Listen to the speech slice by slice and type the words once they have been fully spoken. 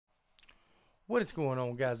What is going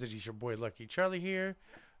on, guys? It is your boy Lucky Charlie here.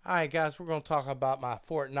 Alright, guys, we're going to talk about my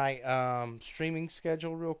Fortnite streaming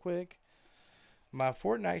schedule real quick. My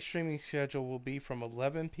Fortnite streaming schedule will be from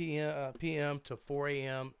 11 p.m. to 4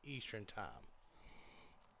 a.m. Eastern Time.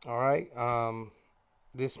 Alright,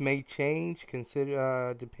 this may change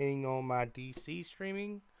consider depending on my DC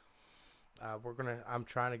streaming. I'm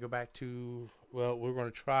trying to go back to, well, we're going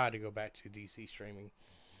to try to go back to DC streaming.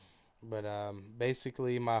 But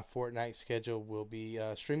basically, my Fortnite schedule will be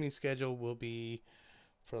streaming schedule will be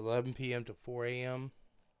for 11 p.m. to 4 a.m.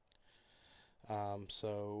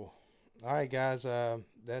 So, all right, guys,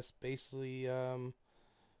 that's basically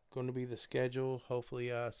going to be the schedule.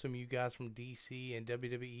 Hopefully, some of you guys from DC and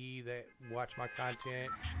WWE that watch my content,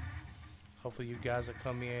 hopefully you guys will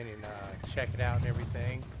come in and check it out and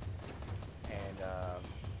everything, and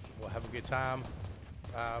we'll have a good time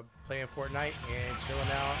playing Fortnite and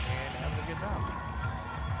chilling out and having a good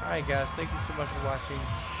time. Alright guys, thank you so much for watching.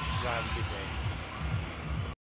 Y'all have a good day.